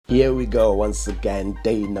Here we go once again,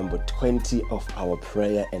 day number 20 of our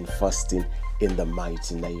prayer and fasting in the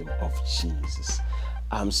mighty name of Jesus.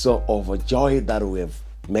 I'm so overjoyed that we have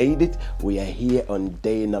made it. We are here on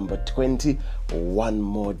day number 20. One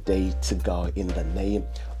more day to go in the name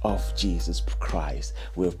of Jesus Christ.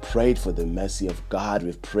 We've prayed for the mercy of God.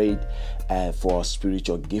 We've prayed for our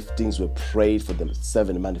spiritual giftings. We've prayed for the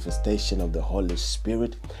seven manifestation of the Holy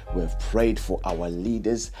Spirit. We've prayed for our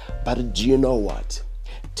leaders. But do you know what?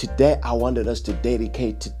 Today, I wanted us to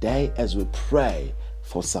dedicate today as we pray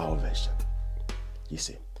for salvation. You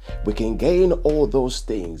see, we can gain all those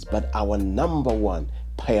things, but our number one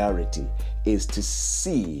priority is to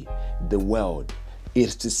see the world,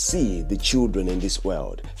 is to see the children in this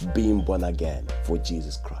world being born again for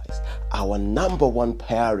Jesus Christ. Our number one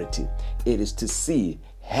priority, it is to see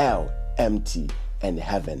hell empty and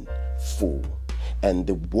heaven full. And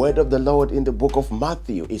the word of the Lord in the book of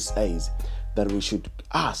Matthew, it says that we should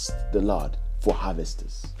ask the Lord for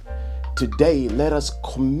harvesters. Today, let us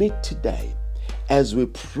commit today as we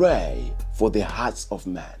pray for the hearts of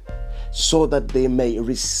man, so that they may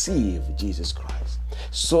receive Jesus Christ,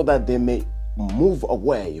 so that they may move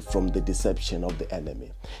away from the deception of the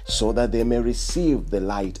enemy, so that they may receive the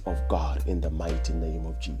light of God in the mighty name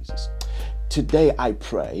of Jesus. Today I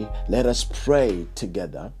pray, let us pray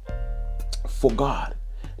together for God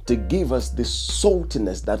to give us the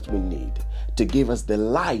saltiness that we need, to give us the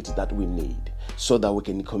light that we need, so that we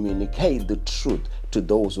can communicate the truth to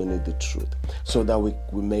those who need the truth, so that we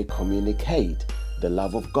may communicate the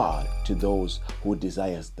love of God to those who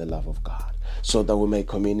desires the love of God, so that we may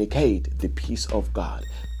communicate the peace of God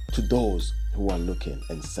to those who are looking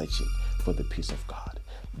and searching for the peace of God.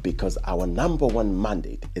 Because our number one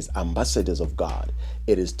mandate is ambassadors of God.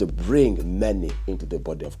 It is to bring many into the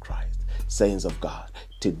body of Christ. Saints of God,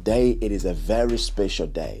 today it is a very special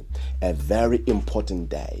day, a very important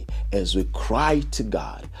day as we cry to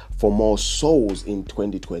God for more souls in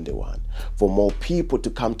 2021, for more people to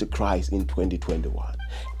come to Christ in 2021.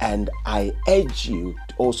 And I urge you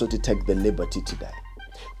also to take the liberty today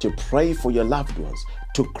to pray for your loved ones,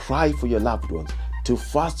 to cry for your loved ones, to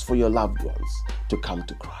fast for your loved ones, to come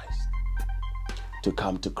to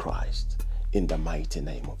Christ, in the mighty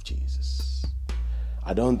name of Jesus.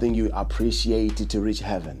 I don't think you appreciate it to reach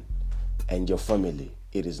heaven and your family,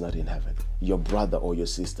 it is not in heaven. Your brother or your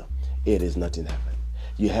sister, it is not in heaven.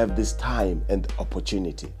 You have this time and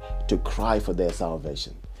opportunity to cry for their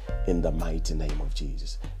salvation in the mighty name of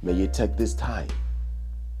Jesus. May you take this time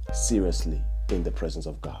seriously in the presence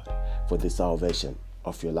of God for the salvation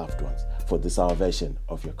of your loved ones, for the salvation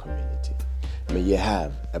of your community. May you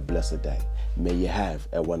have a blessed day. May you have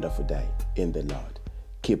a wonderful day in the Lord.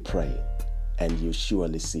 Keep praying, and you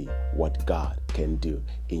surely see what God can do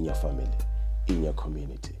in your family, in your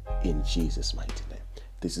community, in Jesus' mighty name.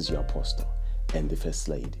 This is your apostle and the first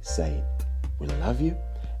lady saying, we love you,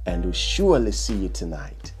 and we'll surely see you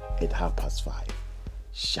tonight at 5:30.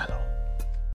 Shalom.